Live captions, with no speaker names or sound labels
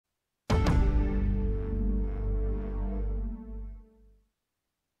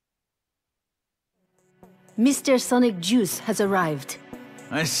Mr. Sonic Juice has arrived.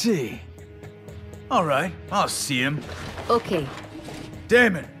 I see. All right, I'll see him. Okay.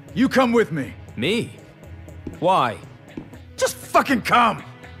 Damon, you come with me. Me? Why? Just fucking come!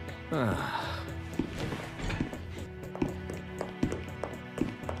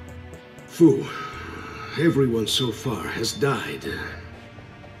 Fu, everyone so far has died.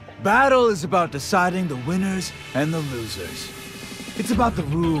 Battle is about deciding the winners and the losers. It's about the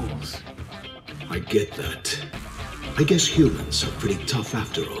rules. I get that. I guess humans are pretty tough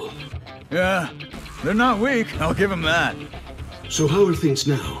after all. Yeah, they're not weak, I'll give them that. So how are things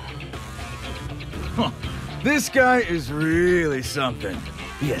now? Huh. This guy is really something.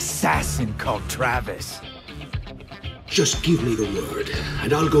 The assassin called Travis. Just give me the word,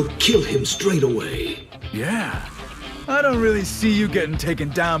 and I'll go kill him straight away. Yeah. I don't really see you getting taken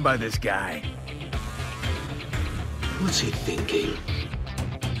down by this guy. What's he thinking?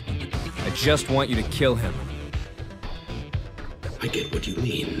 I just want you to kill him. I get what you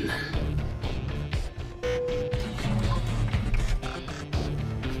mean.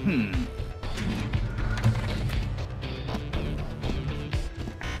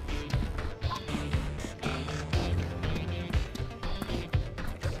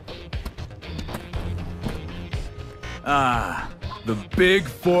 Ah, the Big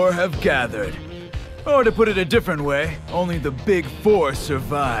Four have gathered. Or to put it a different way, only the Big Four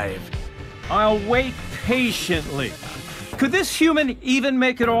survived. I'll wait patiently. Could this human even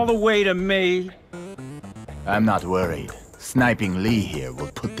make it all the way to me? I'm not worried. Sniping Lee here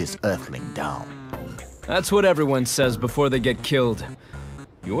will put this Earthling down. That's what everyone says before they get killed.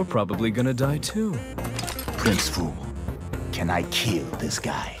 You're probably gonna die too. Prince Fu, can I kill this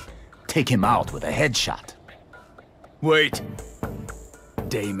guy? Take him out with a headshot. Wait.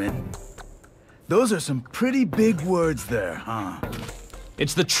 Damon. Those are some pretty big words there, huh?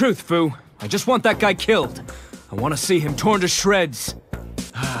 It's the truth, Fu. I just want that guy killed. I want to see him torn to shreds.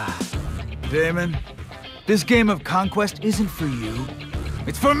 Damon, this game of conquest isn't for you.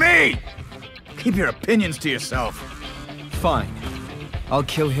 It's for me! Keep your opinions to yourself. Fine. I'll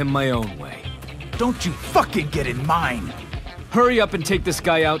kill him my own way. Don't you fucking get in mine! Hurry up and take this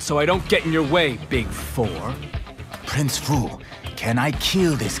guy out so I don't get in your way, Big Four. Prince Fu, can I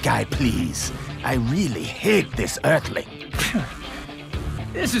kill this guy, please? I really hate this Earthling.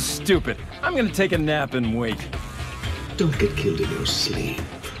 This is stupid. I'm gonna take a nap and wait. Don't get killed in your sleep.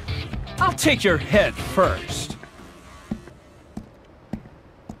 I'll take your head first.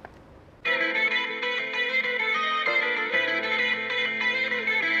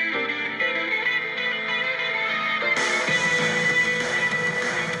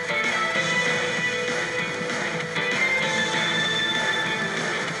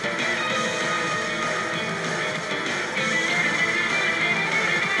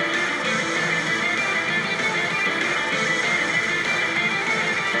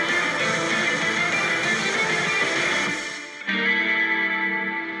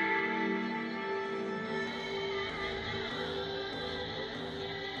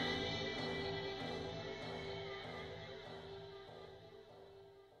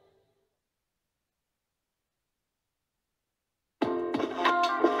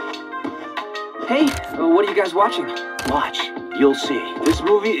 Hey, what are you guys watching? Watch, you'll see. This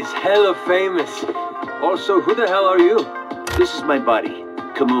movie is hella famous. Also, who the hell are you? This is my buddy,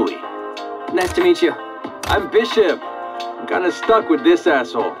 Kamui. Nice to meet you. I'm Bishop. I'm kinda stuck with this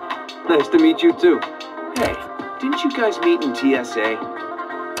asshole. Nice to meet you too. Hey, didn't you guys meet in TSA?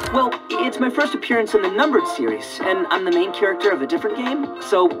 Well, it's my first appearance in the numbered series, and I'm the main character of a different game,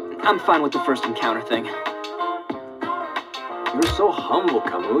 so I'm fine with the first encounter thing. You're so humble,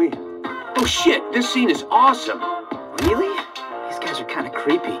 Kamui. Oh shit, this scene is awesome. Really? These guys are kind of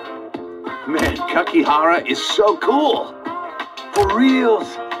creepy. Man, Kakihara is so cool. For reals,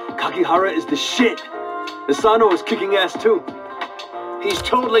 Kakihara is the shit. Asano is kicking ass too. He's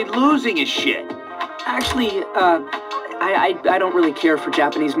totally losing his shit. Actually, I don't really care for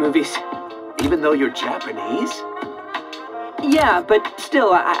Japanese movies. Even though you're Japanese? Yeah, but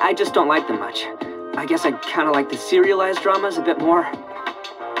still, I just don't like them much. I guess I kind of like the serialized dramas a bit more.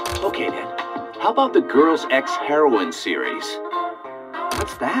 Okay then, how about the Girls X Heroine series?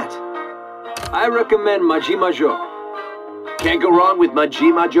 What's that? I recommend Majimajo. Can't go wrong with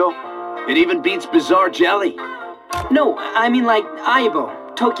Majimajo. It even beats Bizarre Jelly. No, I mean like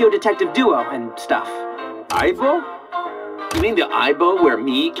Aibo, Tokyo Detective Duo and stuff. Aibo? You mean the Aibo where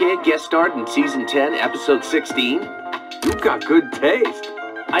Miike guest starred in Season 10, Episode 16? You've got good taste.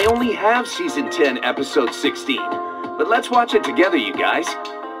 I only have Season 10, Episode 16. But let's watch it together, you guys.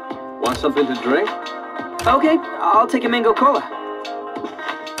 Want something to drink? Okay, I'll take a mango cola.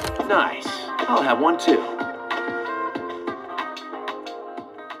 Nice. I'll have one too.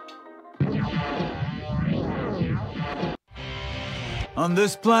 On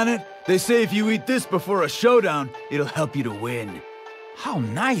this planet, they say if you eat this before a showdown, it'll help you to win. How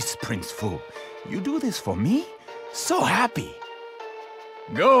nice, Prince Fu. You do this for me? So happy.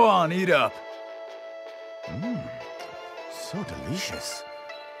 Go on, eat up. So delicious.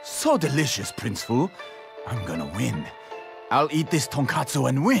 So delicious, Prince Fu. I'm gonna win. I'll eat this tonkatsu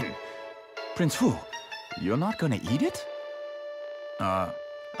and win. Prince Fu, you're not gonna eat it?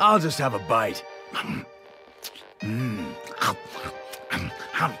 I'll just have a bite.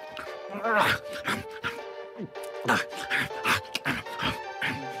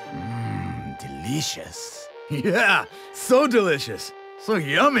 Delicious. Yeah, so delicious. So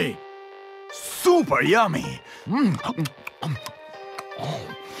yummy. Super yummy.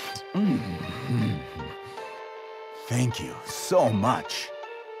 Thank you so much.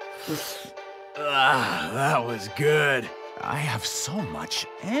 That was good. I have so much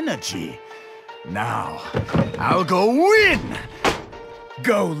energy. Now, I'll go win!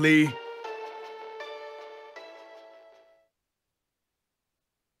 Go, Lee.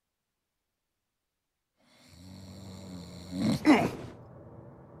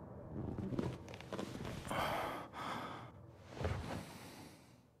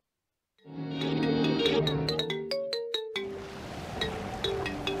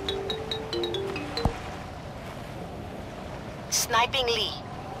 Sniping Lee.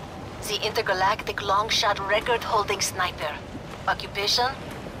 The intergalactic long-shot record-holding sniper. Occupation?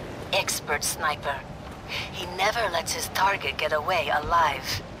 Expert sniper. He never lets his target get away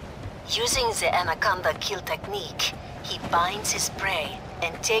alive. Using the Anaconda kill technique, he binds his prey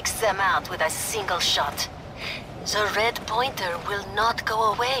and takes them out with a single shot. The red pointer will not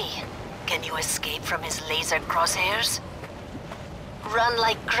go away. Can you escape from his laser crosshairs? Run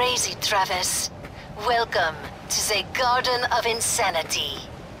like crazy, Travis. Welcome to the Garden of Insanity.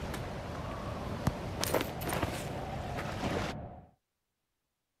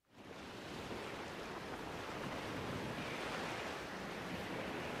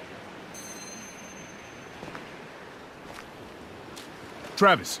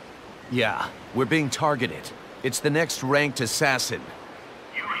 Travis. Yeah, we're being targeted. It's the next ranked assassin.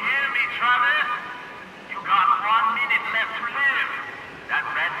 You hear me, Travis? You got 1 minute left to live. That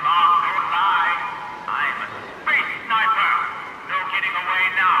red mark don't lie. I'm a space sniper. No getting away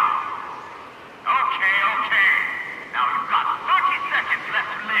now. Okay. Now you've got 30 seconds left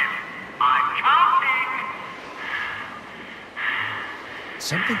to live. I'm counting.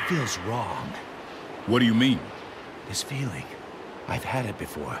 Something feels wrong. What do you mean? This feeling. I've had it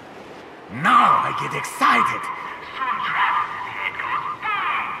before. Now I get excited. Soon Travis's head goes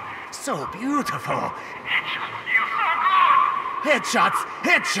boom. So beautiful. Headshot feels so good.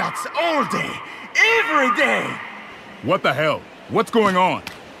 Headshots all day, every day. What the hell? What's going on?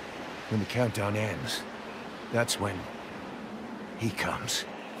 When the countdown ends, that's when he comes.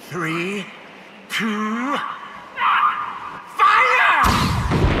 3, 2, 1, fire!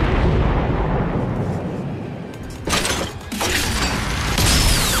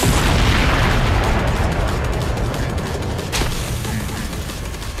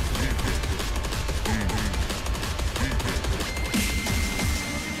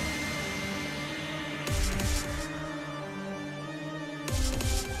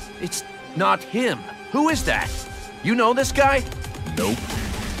 It's not him. Who is that? You know this guy? Nope.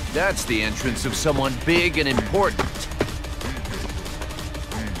 That's the entrance of someone big and important.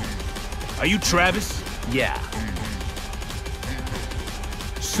 Are you Travis? Yeah.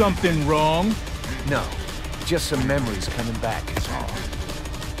 Something wrong? No. Just some memories coming back is all.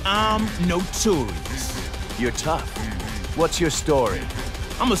 I'm notorious. You're tough. What's your story?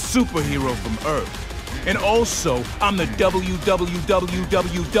 I'm a superhero from Earth. And also, I'm the WWWWW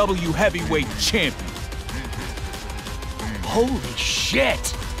heavyweight champion. Holy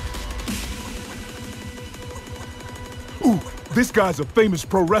shit! Ooh, this guy's a famous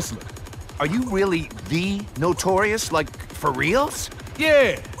pro wrestler. Are you really the Notorious? Like, for reals?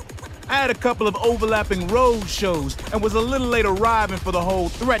 Yeah. I had a couple of overlapping road shows and was a little late arriving for the whole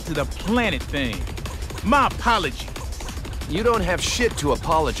threat to the planet thing. My apologies. You don't have shit to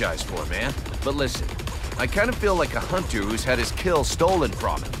apologize for, man. But listen, I kind of feel like a hunter who's had his kill stolen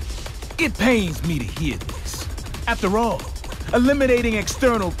from him. It pains me to hear this. After all, eliminating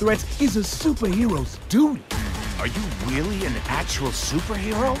external threats is a superhero's duty. Are you really an actual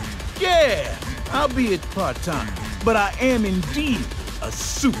superhero? Yeah, albeit part-time, but I am indeed a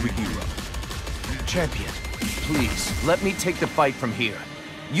superhero. Champion, please, let me take the fight from here.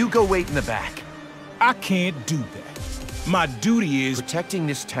 You go wait in the back. I can't do that. My duty is... Protecting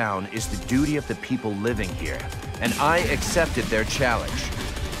this town is the duty of the people living here, and I accepted their challenge.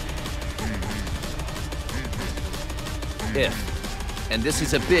 If, and this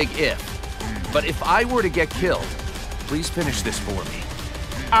is a big if, but if I were to get killed, please finish this for me.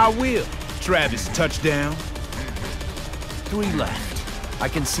 I will. Travis, touchdown. 3 left. I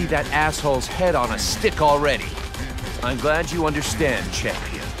can see that asshole's head on a stick already. I'm glad you understand,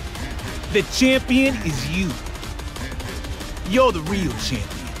 champion. The champion is you. You're the real champion.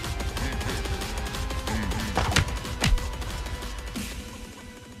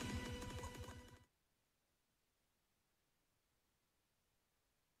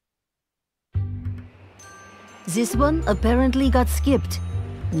 This one apparently got skipped.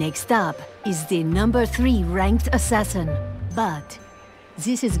 Next up is the number 3 ranked assassin. But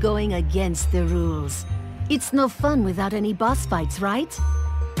this is going against the rules. It's no fun without any boss fights, right?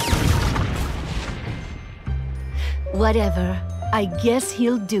 Whatever. I guess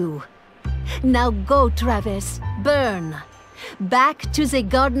he'll do. Now go, Travis. Burn. Back to the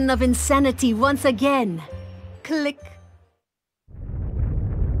Garden of Insanity once again. Click.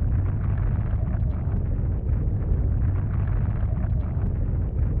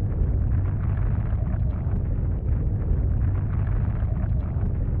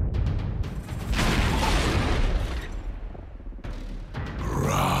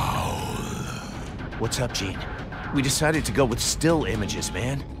 What's up, Gene? We decided to go with still images,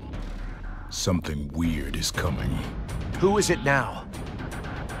 man. Something weird is coming. Who is it now?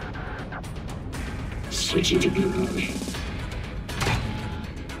 Switching to blue mode.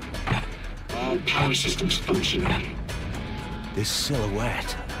 All power systems functioning. This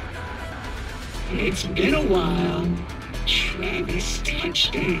silhouette. It's been a while. Travis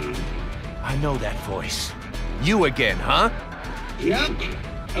touchdown. I know that voice. You again, huh? Yep.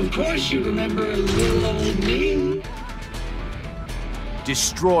 Of course you remember little old me.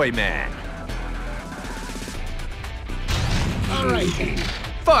 Destroy Man. All right then.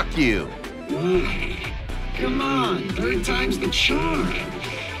 Fuck you. Why? Come on, 3rd time's the charm.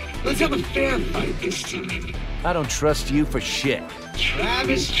 Let's have a fair fight this time. I don't trust you for shit.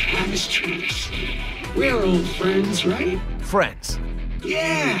 Travis. We're old friends, right? Friends.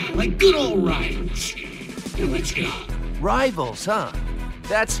 Yeah, like good old rivals. Now let's go. Rivals, huh?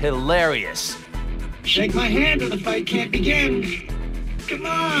 That's hilarious. Shake my hand or the fight can't begin. Come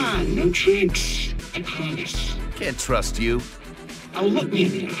on, no tricks. I promise. Can't trust you. Oh, look me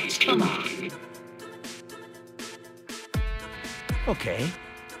in the eyes. Come on. Okay.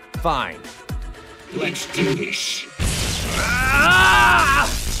 Fine. Let's do this.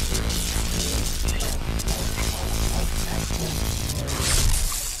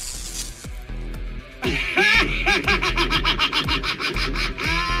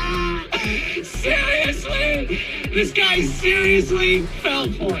 Seriously? This guy seriously fell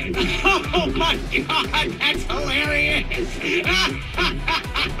for it. Oh my god, that's hilarious.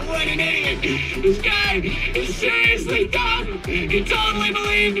 What an idiot. This guy is seriously dumb. He totally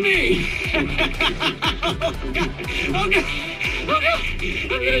believed me. Oh god. Oh god. Oh god. I'm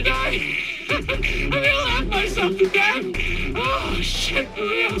gonna die. I'm gonna laugh myself to death. Oh shit, for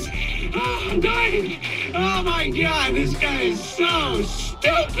reals. Oh, I'm dying. Oh my god, this guy is so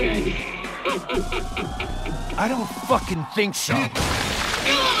stupid. I don't fucking think so.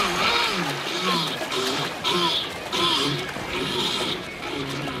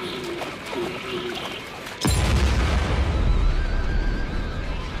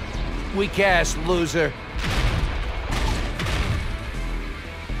 Weak ass loser.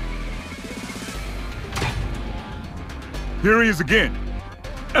 Here he is again.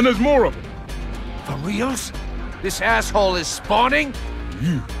 And there's more of them. For reals? This asshole is spawning?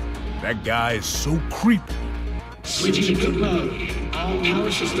 That guy is so creepy. Switching to good mode. All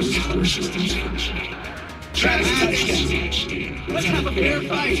power systems functioning. Travis touchdown. Let's have a fair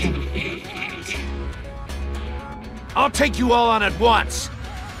fight. I'll take you all on at once.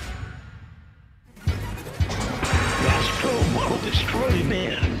 Astro will destroy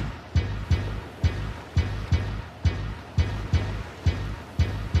man.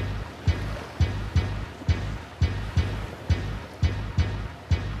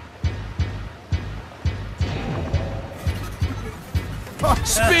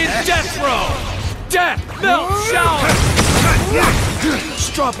 Spin death throw! Death! Melt shower!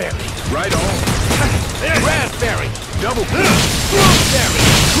 Strawberry! Right on. Raspberry! Double Blueberry!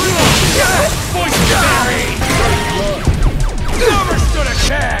 Moistuberry! Never stood a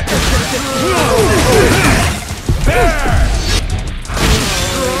chance! There!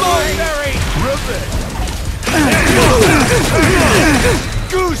 Mulberry!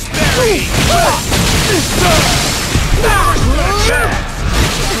 Gooseberry!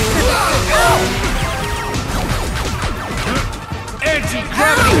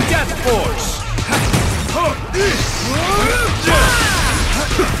 Anti-gravity death force!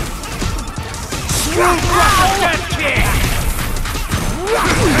 Screw crusher death kick!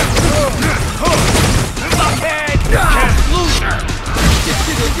 Blockhead cast loser!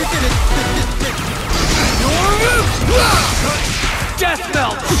 Death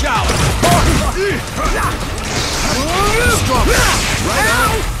melt shower!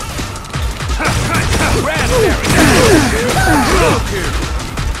 Raspberry!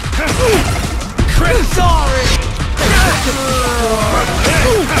 Crit sorry!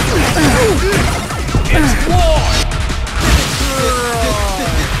 It's war!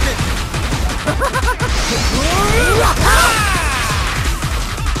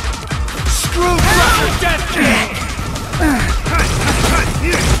 Screw crusher death kick!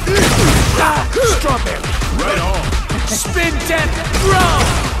 Strawberry! Right on. Spin death throw!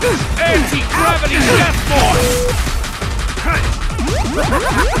 Anti-gravity death force!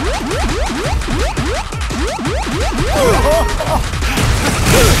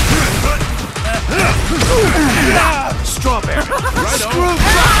 Strawberry. Right Screw on.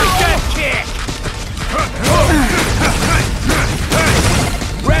 crusher death kick!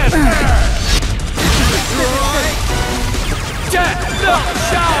 Raspberry! Death melt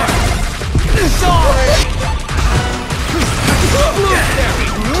shower! Sorry! Blueberry!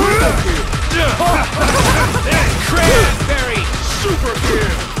 Cranberry! Super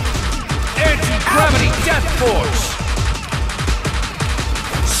kill! Anti-gravity death force!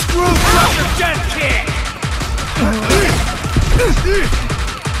 Screw crusher death kick!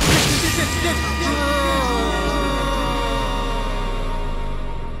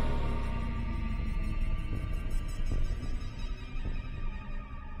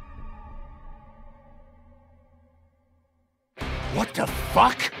 What the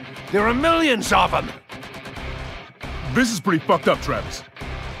fuck? There are millions of them! This is pretty fucked up, Travis.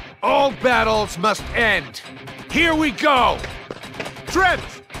 All battles must end! Here we go!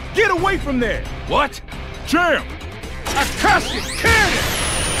 Travis, get away from there! What? Jam! A casket cannon!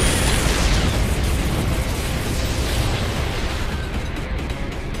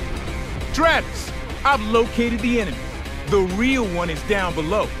 Travis, I've located the enemy. The real one is down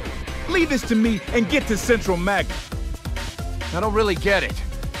below. Leave this to me and get to Central Magnet. I don't really get it,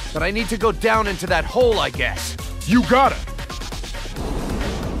 but I need to go down into that hole, I guess. You gotta.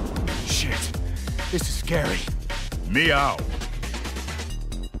 Shit, this is scary. Meow.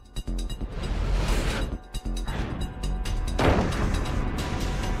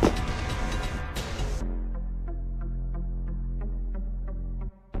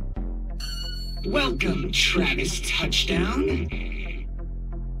 Welcome, Travis Touchdown.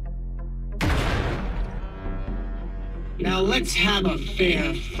 Now let's have a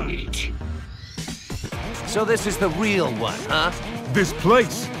fair fight. So this is the real one, huh? This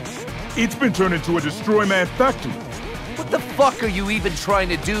place, it's been turned into a Destroy Man factory. What the fuck are you even trying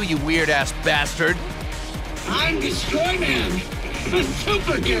to do, you weird-ass bastard? I'm Destroy Man, a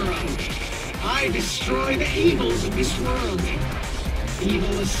superhero. I destroy the evils of this world.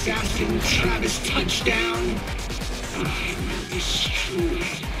 Evil assassin Travis Touchdown. I will destroy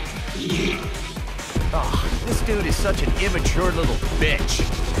you. Oh, this dude is such an immature little bitch.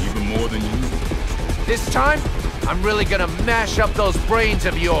 Even more than you. This time, I'm really gonna mash up those brains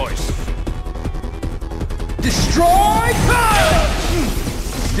of yours. Destroy cannon!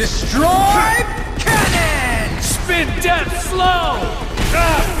 Destroy cannon! Spin death slow!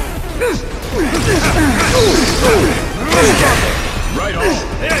 Right on.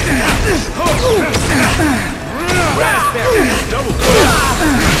 Raspberry! Double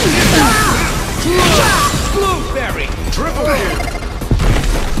Blueberry! triple kill.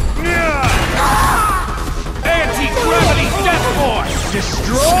 Anti-gravity death force!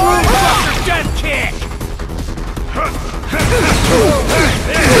 Destroy crusher death kick! Cranberry!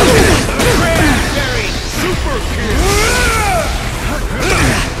 Super kill.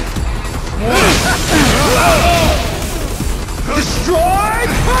 Destroy!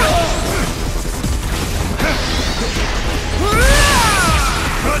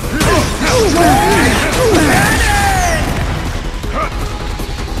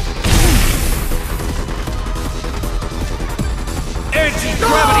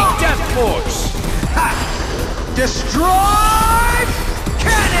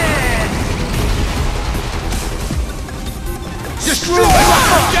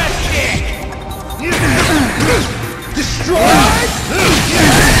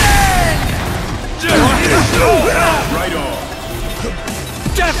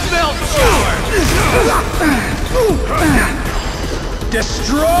 Melt shower!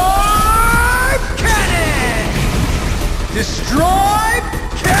 Destroy cannon! Destroy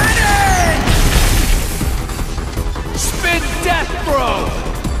cannon! Spin death throw!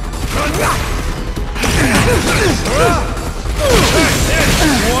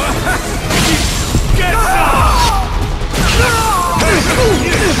 Get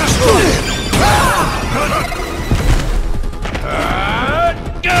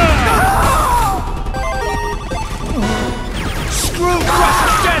Screw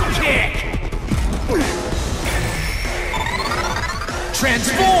Crusher Death Kick!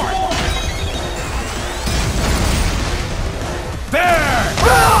 Transform! There!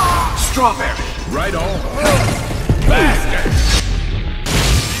 Strawberry! Right on. Bastard!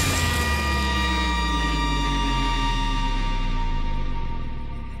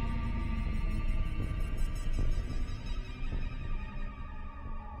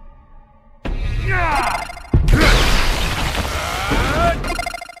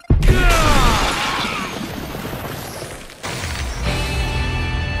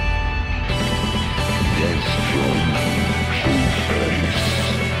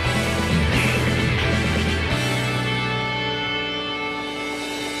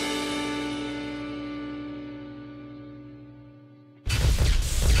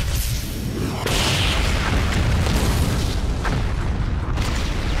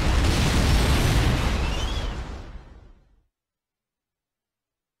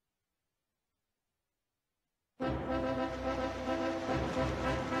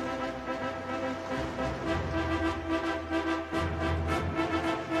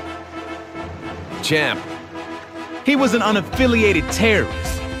 Champ. He was an unaffiliated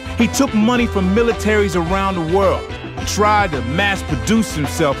terrorist. He took money from militaries around the world and tried to mass-produce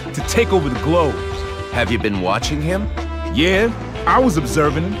himself to take over the globe. Have you been watching him? Yeah, I was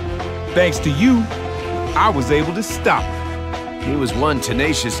observing him. Thanks to you, I was able to stop him. He was one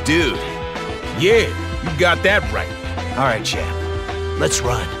tenacious dude. Yeah, you got that right. All right, champ. Let's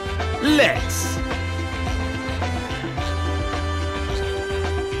run. Let's.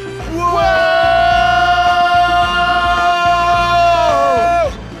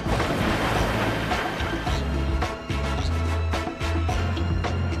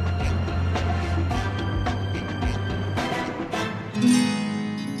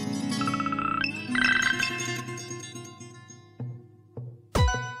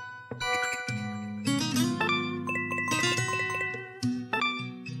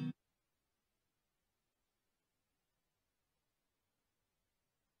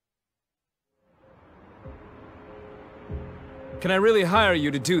 Can I really hire you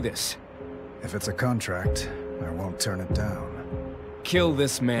to do this? If it's a contract, I won't turn it down. Kill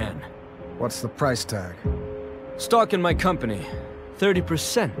this man. What's the price tag? Stock in my company.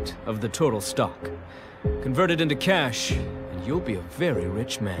 30% of the total stock. Convert it into cash, and you'll be a very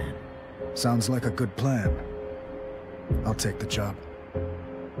rich man. Sounds like a good plan. I'll take the job.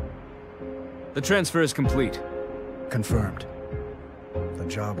 The transfer is complete. Confirmed. The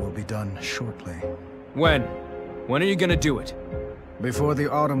job will be done shortly. When? When are you gonna do it? Before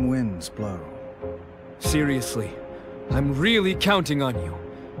the autumn winds blow. Seriously, I'm really counting on you.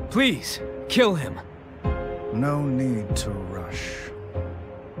 Please, kill him. No need to rush.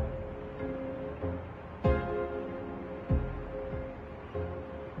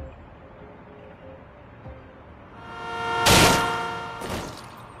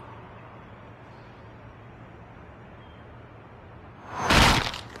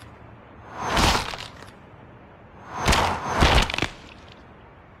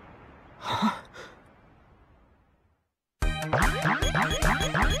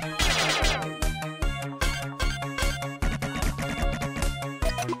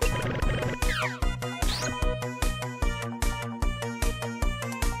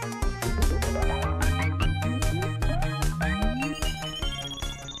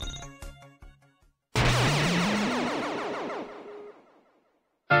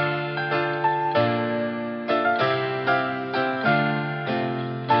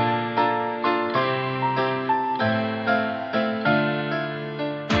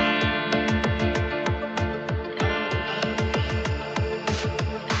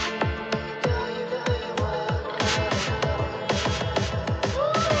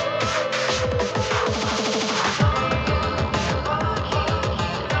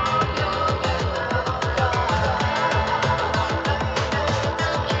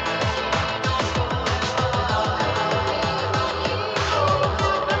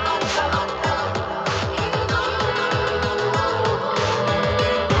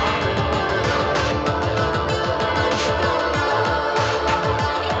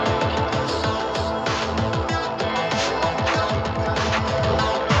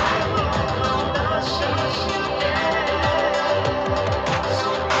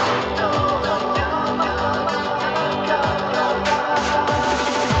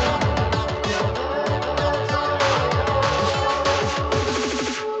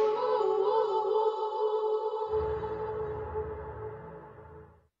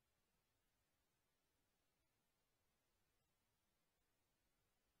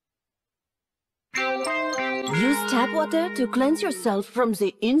 Use tap water to cleanse yourself from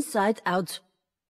the inside out.